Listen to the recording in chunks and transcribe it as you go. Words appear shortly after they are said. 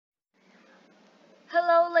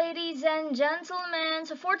Hello ladies and gentlemen.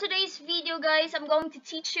 So for today's video guys, I'm going to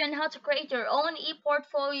teach you on how to create your own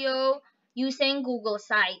e-portfolio using Google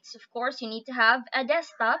Sites. Of course, you need to have a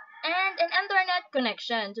desktop and an internet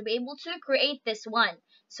connection to be able to create this one.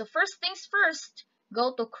 So first things first,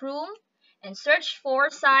 go to Chrome and search for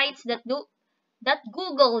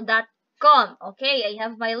sites.google.com. Okay, I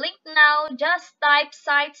have my link now. Just type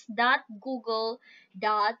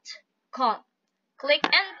sites.google.com. Click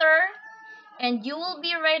enter and you will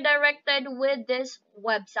be redirected with this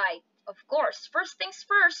website. Of course, first things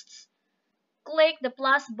first, click the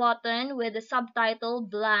plus button with the subtitle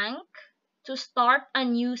blank to start a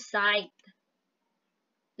new site.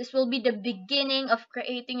 This will be the beginning of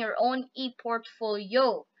creating your own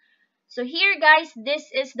e-portfolio. So here guys,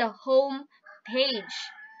 this is the home page.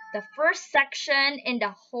 The first section in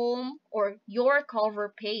the home or your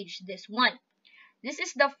cover page, this one. This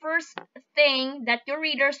is the first thing that your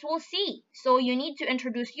readers will see. So you need to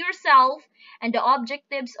introduce yourself and the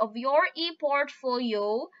objectives of your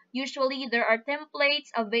e-portfolio. Usually there are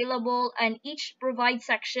templates available and each provides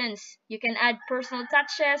sections. You can add personal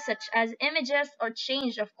touches such as images or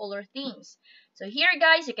change of color themes. So here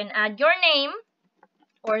guys, you can add your name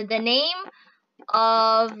or the name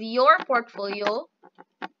of your portfolio.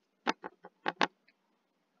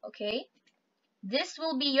 Okay. This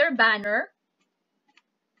will be your banner.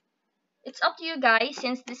 It's up to you guys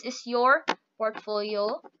since this is your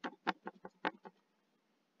portfolio.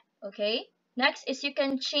 Okay. Next is you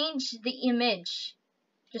can change the image.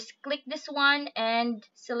 Just click this one and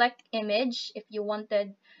select image if you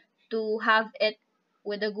wanted to have it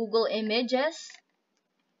with the Google Images.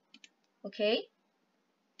 Okay.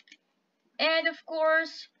 And of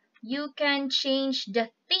course, you can change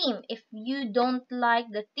the theme if you don't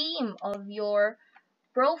like the theme of your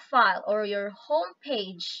profile or your home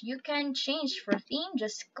page. You can change for theme.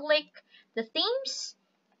 Just click the themes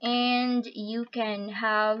and you can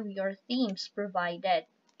have your themes provided.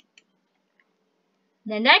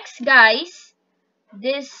 The next guys,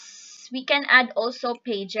 this we can add also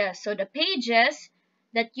pages. So the pages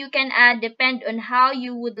that you can add depend on how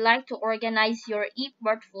you would like to organize your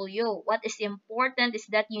e-portfolio. What is important is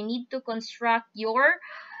that you need to construct your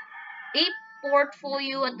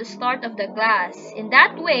e-portfolio at the start of the class. In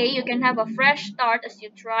that way, you can have a fresh start as you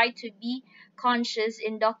try to be conscious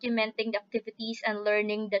in documenting the activities and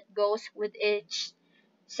learning that goes with each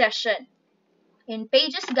session. In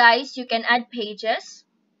pages, guys, you can add pages.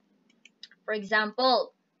 For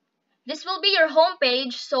example, this will be your home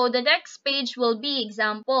page, so the next page will be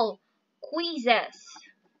example, quizzes.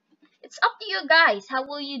 It's up to you guys. How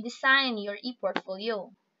will you design your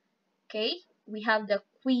e-portfolio? Okay, we have the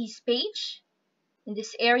quiz page. In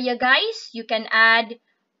this area, guys, you can add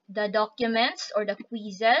the documents or the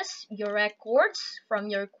quizzes, your records from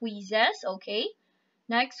your quizzes, okay?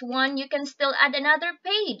 Next one, you can still add another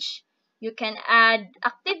page. You can add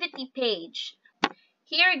activity page.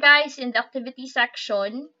 Here, guys, in the activity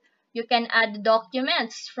section, you can add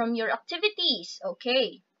documents from your activities,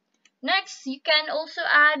 okay? Next, you can also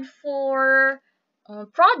add for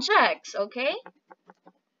projects, okay?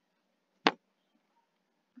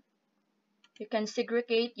 You can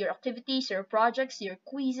segregate your activities, your projects, your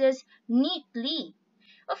quizzes neatly.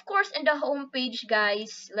 Of course, in the home page,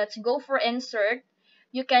 guys, let's go for insert.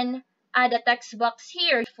 You can add a text box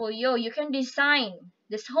here for you. You can design.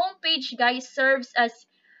 This home page, guys, serves as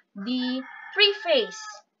the preface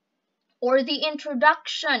or the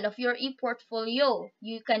introduction of your e-portfolio.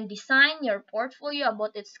 You can design your portfolio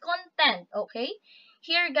about its content, okay?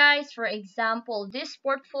 Here guys, for example, this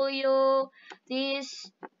portfolio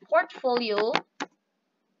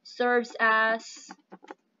serves as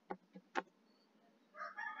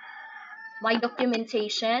my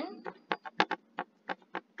documentation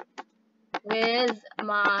with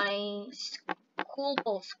my school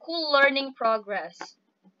learning progress.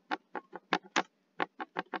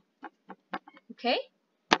 Okay?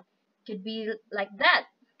 Could be like that.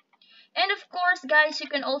 And of course, guys, you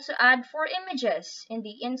can also add for images in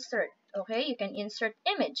the insert. Okay? You can insert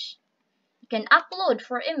image. You can upload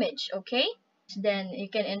for image. Okay? Then you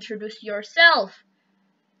can introduce yourself,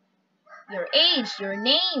 your age, your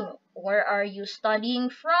name, where are you studying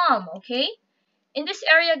from, okay? In this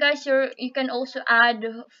area, guys, you can also add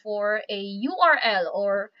for a URL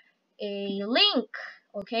or a link,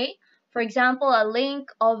 okay? For example, a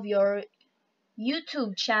link of your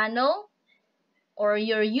YouTube channel or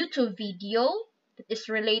your YouTube video that is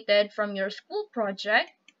related from your school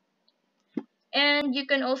project. And you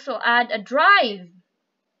can also add a drive.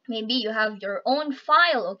 Maybe you have your own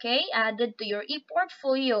file, okay, added to your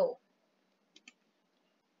e-portfolio.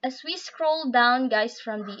 As we scroll down, guys,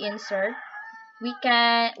 from the insert,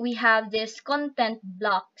 we have this content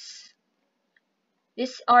blocks.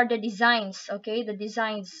 These are the designs, okay? The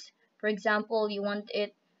designs. For example, you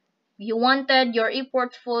wanted your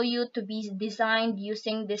e-portfolio to be designed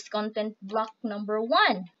using this content block number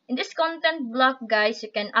 1. In this content block, guys, you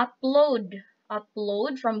can upload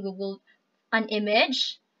from Google an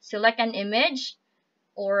image, select an image,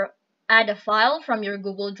 or add a file from your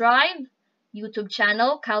Google Drive, YouTube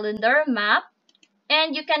channel, calendar, map,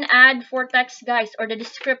 and you can add for text, guys, or the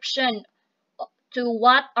description to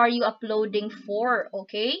what are you uploading for,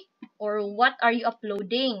 okay? Or what are you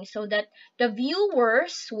uploading, so that the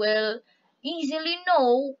viewers will easily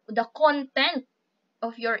know the content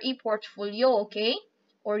of your e-portfolio, okay?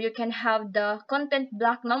 Or you can have the content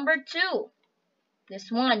block number 2.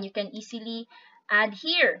 This one you can easily add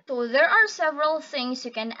here. So there are several things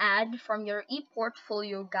you can add from your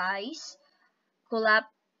e-portfolio, guys.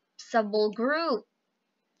 Collapsible group.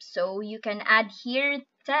 So you can add here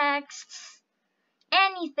texts,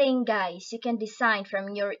 anything, guys, you can design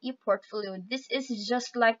from your e-portfolio. This is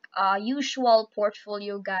just like a usual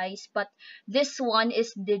portfolio, guys, but this one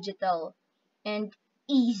is digital and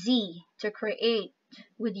easy to create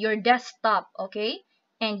with your desktop, okay,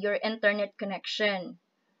 and your internet connection.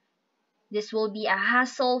 This will be a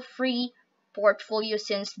hassle-free portfolio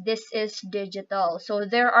since this is digital. So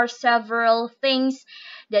there are several things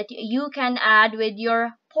that you can add with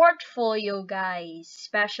your portfolio, guys,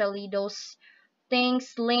 especially those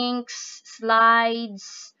things, links,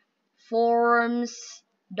 slides, forms,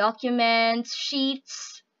 documents,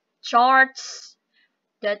 sheets, charts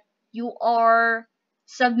that you are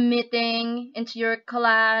submitting into your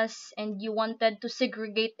class and you wanted to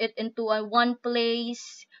segregate it into a one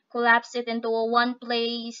place, collapse it into a one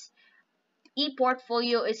place.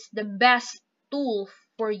 E-portfolio is the best tool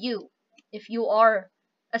for you if you are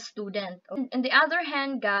a student. On the other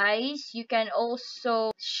hand, guys, you can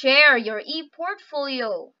also share your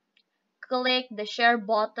e-portfolio. Click the share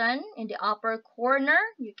button in the upper corner.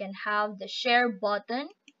 You can have the share button.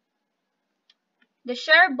 The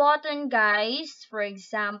share button, guys, for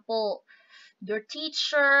example, your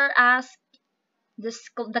teacher asks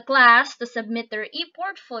the class to submit their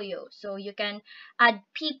e-portfolio. So you can add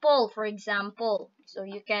people, for example. So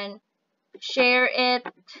you can share it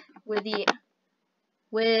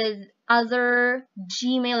with other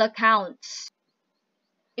Gmail accounts.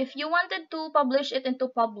 If you wanted to publish it into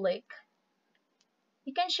public,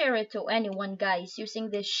 you can share it to anyone, guys,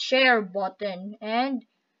 using the share button and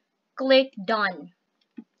click done.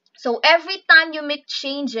 So every time you make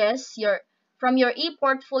changes from your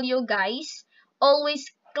e-portfolio, guys, always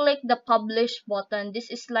click the publish button. This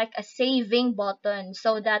is like a saving button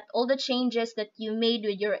so that all the changes that you made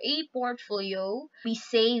with your e-portfolio be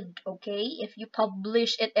saved, okay? If you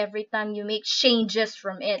publish it every time you make changes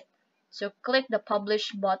from it. So click the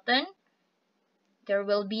publish button. There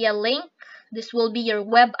will be a link. This will be your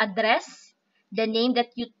web address. The name that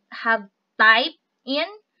you have typed in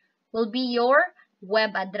will be your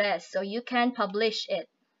web address. So you can publish it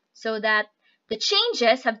so that the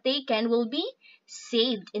changes have taken will be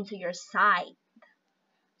saved into your site.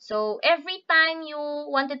 So every time you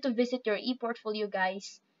wanted to visit your e-portfolio,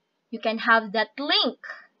 guys, you can have that link,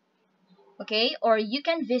 okay? Or you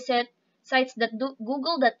can visit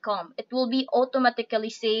sites.google.com. It will be automatically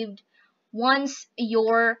saved once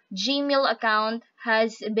your Gmail account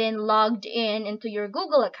has been logged in into your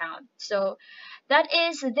Google account. So that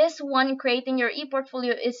is this one. Creating your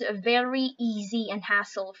e-portfolio is very easy and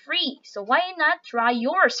hassle-free. So why not try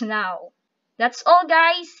yours now? That's all,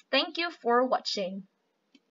 guys. Thank you for watching.